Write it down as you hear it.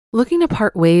Looking to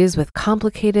part ways with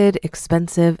complicated,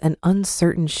 expensive, and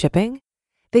uncertain shipping?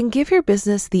 Then give your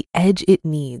business the edge it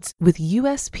needs with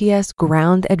USPS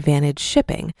Ground Advantage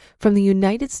shipping from the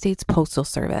United States Postal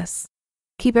Service.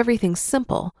 Keep everything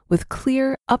simple with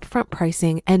clear, upfront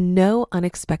pricing and no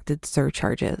unexpected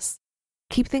surcharges.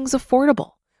 Keep things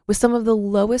affordable with some of the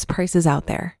lowest prices out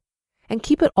there. And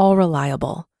keep it all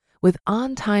reliable with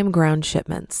on-time ground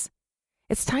shipments.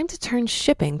 It's time to turn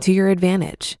shipping to your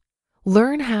advantage.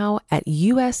 Learn how at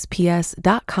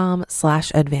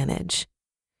USPS.com/advantage.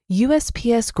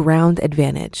 USPS Ground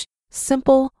Advantage.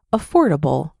 Simple,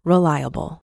 affordable,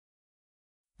 reliable.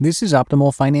 This is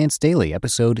Optimal Finance Daily,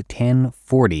 episode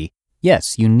 1040.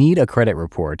 Yes, you need a credit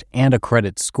report and a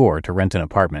credit score to rent an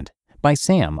apartment, by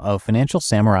Sam of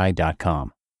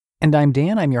FinancialSamurai.com. And I'm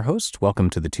Dan, I'm your host.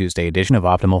 Welcome to the Tuesday edition of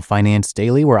Optimal Finance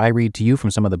Daily, where I read to you from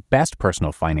some of the best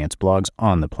personal finance blogs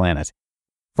on the planet.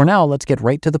 For now, let's get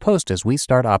right to the post as we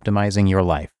start optimizing your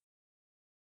life.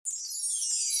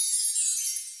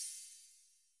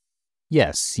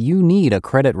 Yes, you need a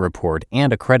credit report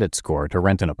and a credit score to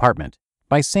rent an apartment,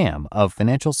 by Sam of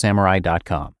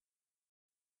FinancialSamurai.com.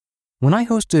 When I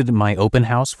hosted my open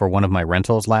house for one of my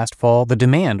rentals last fall, the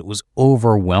demand was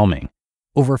overwhelming.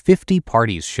 Over 50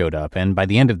 parties showed up, and by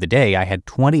the end of the day, I had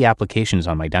 20 applications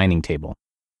on my dining table.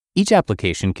 Each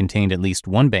application contained at least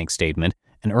one bank statement,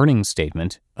 an earnings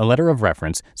statement, a letter of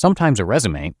reference, sometimes a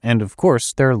resume, and of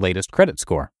course, their latest credit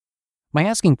score. My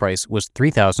asking price was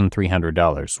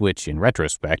 $3,300, which in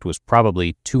retrospect was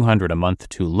probably $200 a month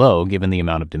too low given the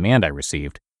amount of demand I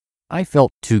received. I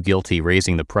felt too guilty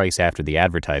raising the price after the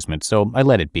advertisement, so I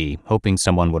let it be, hoping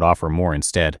someone would offer more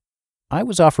instead. I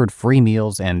was offered free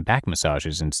meals and back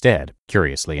massages instead,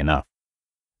 curiously enough.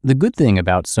 The good thing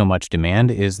about so much demand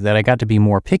is that I got to be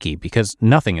more picky because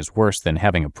nothing is worse than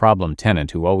having a problem tenant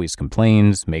who always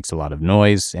complains, makes a lot of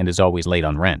noise, and is always late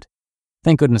on rent.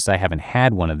 Thank goodness I haven't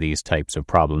had one of these types of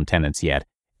problem tenants yet,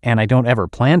 and I don't ever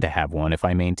plan to have one if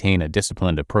I maintain a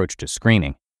disciplined approach to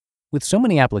screening. With so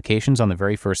many applications on the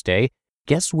very first day,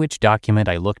 guess which document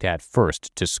I looked at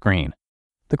first to screen?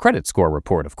 The credit score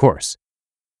report, of course.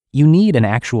 You need an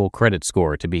actual credit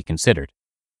score to be considered.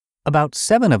 About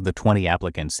 7 of the 20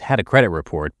 applicants had a credit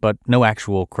report, but no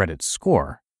actual credit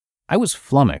score. I was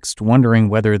flummoxed, wondering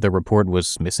whether the report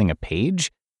was missing a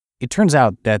page. It turns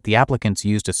out that the applicants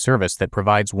used a service that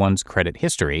provides one's credit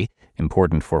history,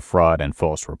 important for fraud and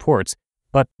false reports,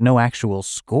 but no actual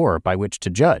score by which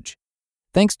to judge.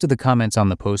 Thanks to the comments on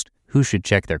the post, Who Should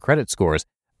Check Their Credit Scores,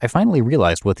 I finally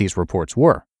realized what these reports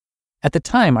were. At the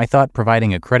time, I thought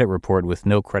providing a credit report with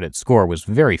no credit score was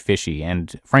very fishy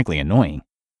and, frankly, annoying.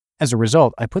 As a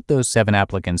result, I put those 7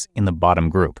 applicants in the bottom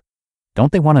group.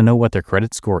 Don't they want to know what their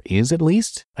credit score is at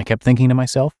least? I kept thinking to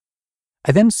myself.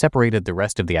 I then separated the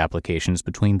rest of the applications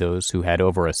between those who had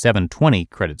over a 720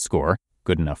 credit score,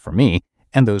 good enough for me,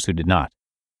 and those who did not.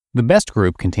 The best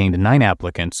group contained 9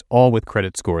 applicants, all with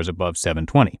credit scores above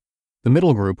 720. The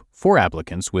middle group, 4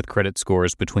 applicants with credit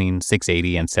scores between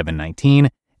 680 and 719,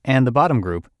 and the bottom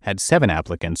group had 7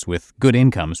 applicants with good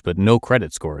incomes but no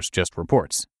credit scores, just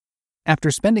reports.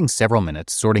 After spending several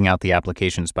minutes sorting out the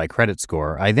applications by credit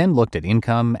score, I then looked at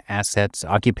income, assets,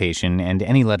 occupation, and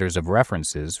any letters of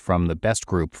references from the best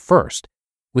group first.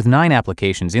 With 9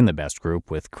 applications in the best group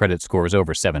with credit scores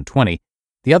over 720,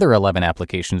 the other 11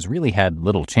 applications really had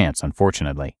little chance,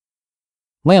 unfortunately.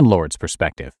 Landlord's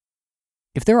perspective.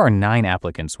 If there are 9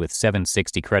 applicants with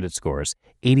 760 credit scores,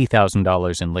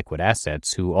 $80,000 in liquid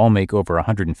assets who all make over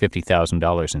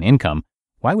 $150,000 in income,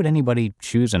 why would anybody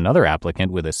choose another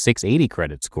applicant with a 680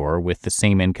 credit score with the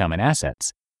same income and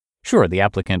assets? Sure, the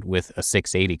applicant with a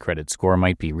 680 credit score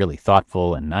might be really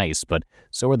thoughtful and nice, but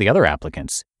so are the other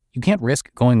applicants. You can't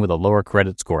risk going with a lower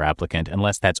credit score applicant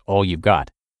unless that's all you've got.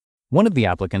 One of the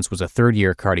applicants was a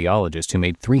third-year cardiologist who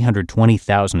made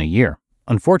 $320,000 a year.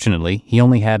 Unfortunately, he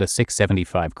only had a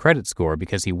 675 credit score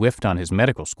because he whiffed on his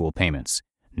medical school payments.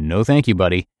 No thank you,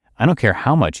 buddy. I don't care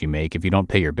how much you make if you don't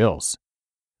pay your bills.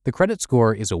 The credit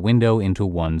score is a window into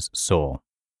one's soul.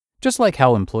 Just like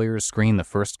how employers screen the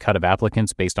first cut of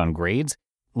applicants based on grades,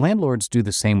 landlords do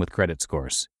the same with credit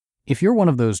scores. If you're one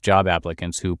of those job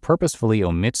applicants who purposefully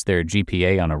omits their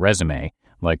GPA on a resume,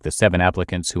 like the 7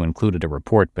 applicants who included a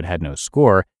report but had no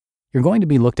score, you're going to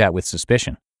be looked at with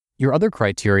suspicion. Your other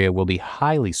criteria will be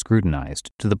highly scrutinized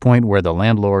to the point where the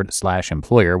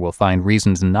landlord/employer will find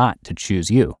reasons not to choose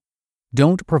you.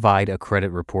 Don't provide a credit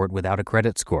report without a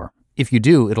credit score. If you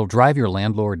do, it'll drive your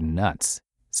landlord nuts.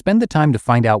 Spend the time to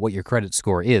find out what your credit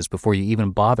score is before you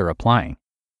even bother applying.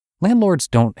 Landlords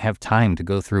don't have time to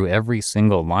go through every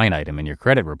single line item in your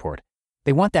credit report.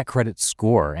 They want that credit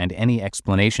score and any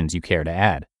explanations you care to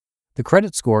add. The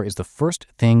credit score is the first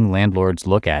thing landlords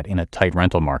look at in a tight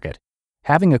rental market.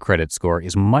 Having a credit score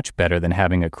is much better than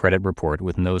having a credit report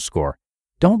with no score.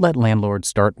 Don't let landlords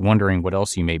start wondering what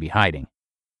else you may be hiding.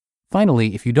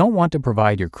 Finally, if you don't want to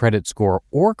provide your credit score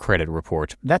or credit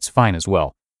report, that's fine as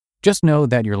well. Just know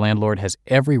that your landlord has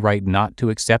every right not to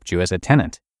accept you as a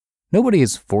tenant. Nobody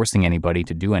is forcing anybody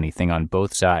to do anything on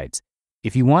both sides.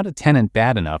 If you want a tenant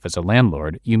bad enough as a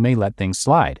landlord, you may let things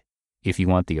slide. If you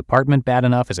want the apartment bad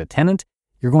enough as a tenant,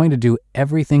 you're going to do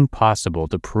everything possible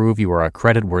to prove you are a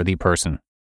credit-worthy person.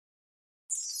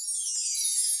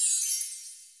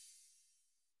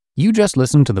 You just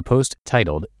listened to the post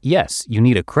titled, "Yes, You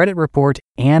Need a Credit Report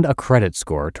and a Credit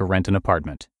Score to Rent an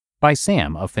Apartment," by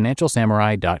Sam of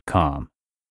FinancialSamurai.com.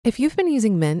 If you've been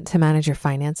using Mint to manage your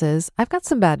finances, I've got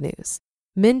some bad news.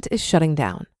 Mint is shutting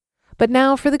down. But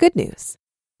now for the good news.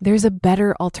 There's a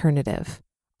better alternative.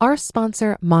 Our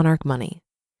sponsor, Monarch Money.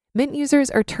 Mint users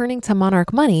are turning to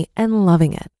Monarch Money and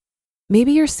loving it.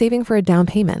 Maybe you're saving for a down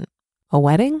payment, a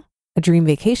wedding, a dream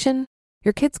vacation,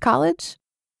 your kid's college.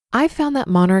 I've found that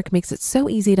Monarch makes it so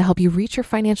easy to help you reach your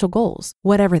financial goals,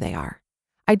 whatever they are.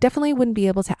 I definitely wouldn't be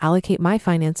able to allocate my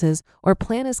finances or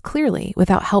plan as clearly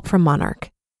without help from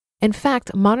Monarch. In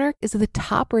fact, Monarch is the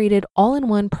top-rated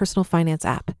all-in-one personal finance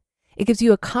app. It gives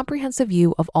you a comprehensive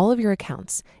view of all of your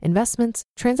accounts, investments,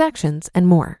 transactions, and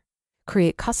more.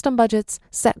 Create custom budgets,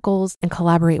 set goals, and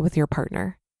collaborate with your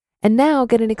partner. And now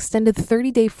get an extended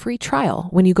 30-day free trial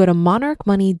when you go to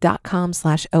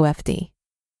monarchmoney.com/OFD.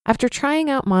 After trying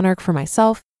out Monarch for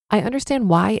myself, I understand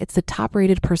why it's the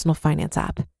top-rated personal finance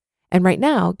app. And right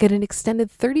now, get an extended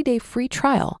 30-day free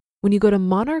trial when you go to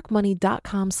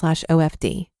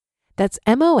monarchmoney.com/OFD. That's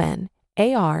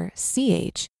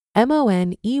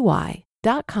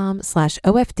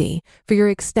monarchmoney.com/OFD for your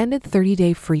extended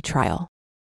 30-day free trial.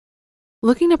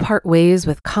 Looking to part ways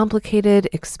with complicated,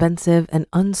 expensive, and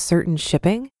uncertain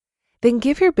shipping? Then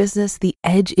give your business the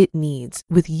edge it needs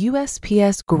with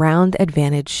USPS Ground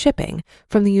Advantage shipping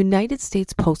from the United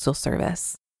States Postal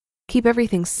Service. Keep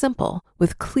everything simple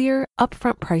with clear,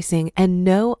 upfront pricing and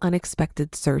no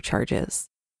unexpected surcharges.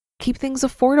 Keep things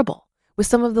affordable with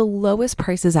some of the lowest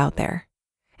prices out there.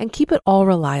 And keep it all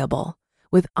reliable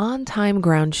with on-time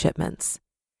ground shipments.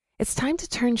 It's time to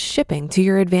turn shipping to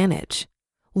your advantage.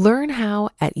 Learn how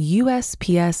at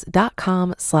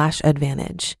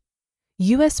USPS.com/advantage.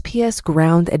 USPS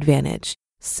Ground Advantage.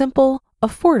 Simple,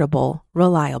 affordable,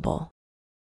 reliable.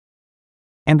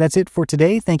 And that's it for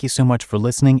today. Thank you so much for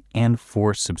listening and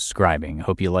for subscribing. I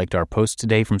hope you liked our post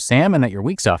today from Sam and that your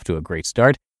week's off to a great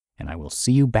start. And I will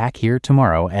see you back here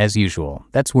tomorrow as usual.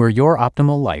 That's where your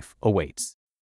optimal life awaits.